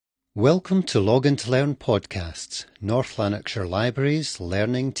Welcome to Login to Learn podcasts, North Lanarkshire Library's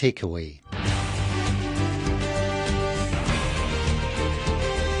Learning Takeaway.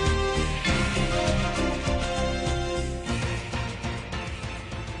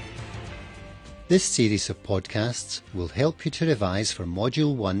 This series of podcasts will help you to revise for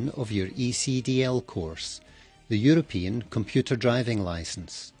Module 1 of your ECDL course, the European Computer Driving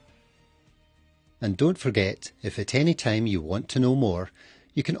Licence. And don't forget, if at any time you want to know more,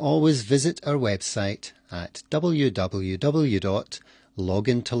 you can always visit our website at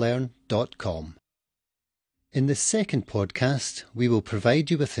www.logintolearn.com. In the second podcast, we will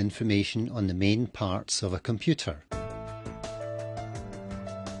provide you with information on the main parts of a computer.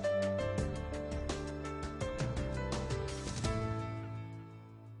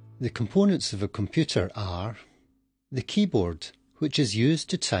 The components of a computer are the keyboard, which is used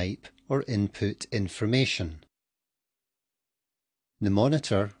to type or input information. The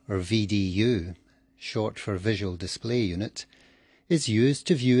monitor, or VDU, short for Visual Display Unit, is used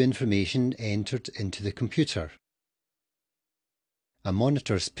to view information entered into the computer. A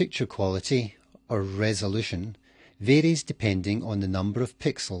monitor's picture quality, or resolution, varies depending on the number of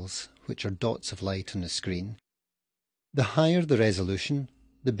pixels, which are dots of light on the screen. The higher the resolution,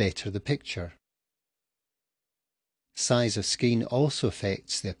 the better the picture. Size of screen also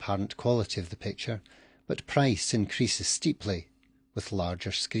affects the apparent quality of the picture, but price increases steeply with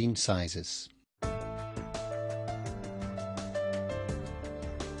larger screen sizes.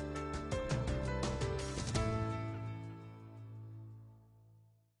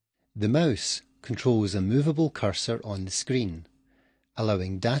 The mouse controls a movable cursor on the screen,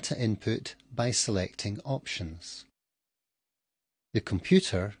 allowing data input by selecting options. The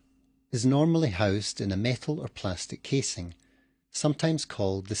computer is normally housed in a metal or plastic casing, sometimes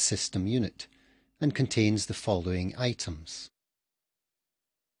called the system unit, and contains the following items.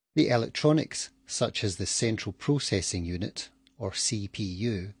 The electronics, such as the Central Processing Unit, or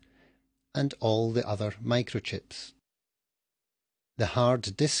CPU, and all the other microchips. The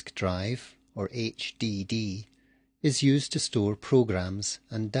hard disk drive, or HDD, is used to store programs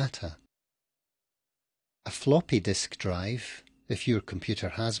and data. A floppy disk drive, if your computer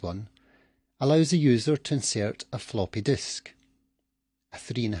has one, allows a user to insert a floppy disk, a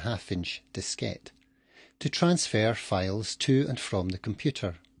 3.5-inch diskette, to transfer files to and from the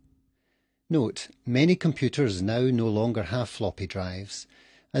computer. Note, many computers now no longer have floppy drives,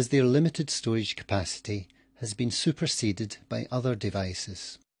 as their limited storage capacity has been superseded by other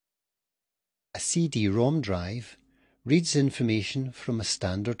devices. A CD-ROM drive reads information from a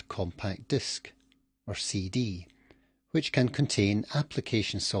standard compact disc, or CD, which can contain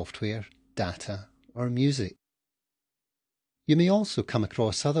application software, data, or music. You may also come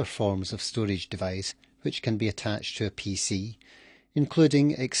across other forms of storage device which can be attached to a PC,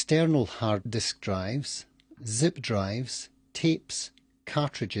 including external hard disk drives, zip drives, tapes,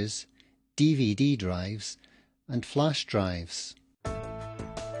 cartridges, DVD drives, and flash drives.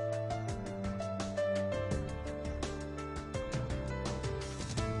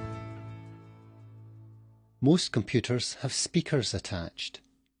 Most computers have speakers attached,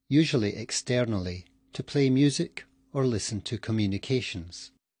 usually externally, to play music or listen to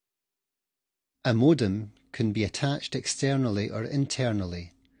communications. A modem can be attached externally or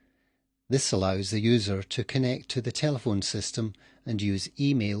internally. This allows the user to connect to the telephone system and use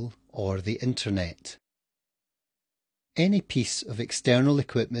email or the internet. Any piece of external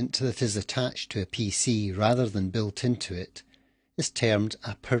equipment that is attached to a PC rather than built into it is termed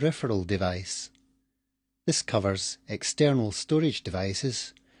a peripheral device. This covers external storage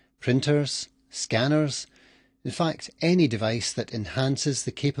devices, printers, scanners, in fact, any device that enhances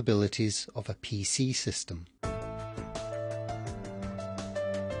the capabilities of a PC system.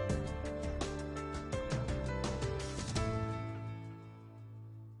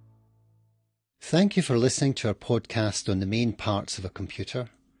 Thank you for listening to our podcast on the main parts of a computer.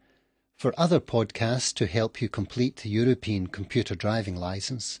 For other podcasts to help you complete the European Computer Driving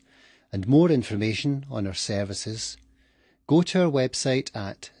Licence and more information on our services, go to our website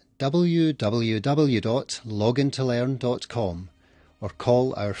at www.logintolearn.com or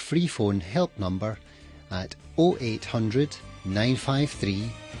call our free phone help number at 0800 953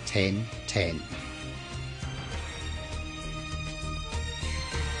 1010.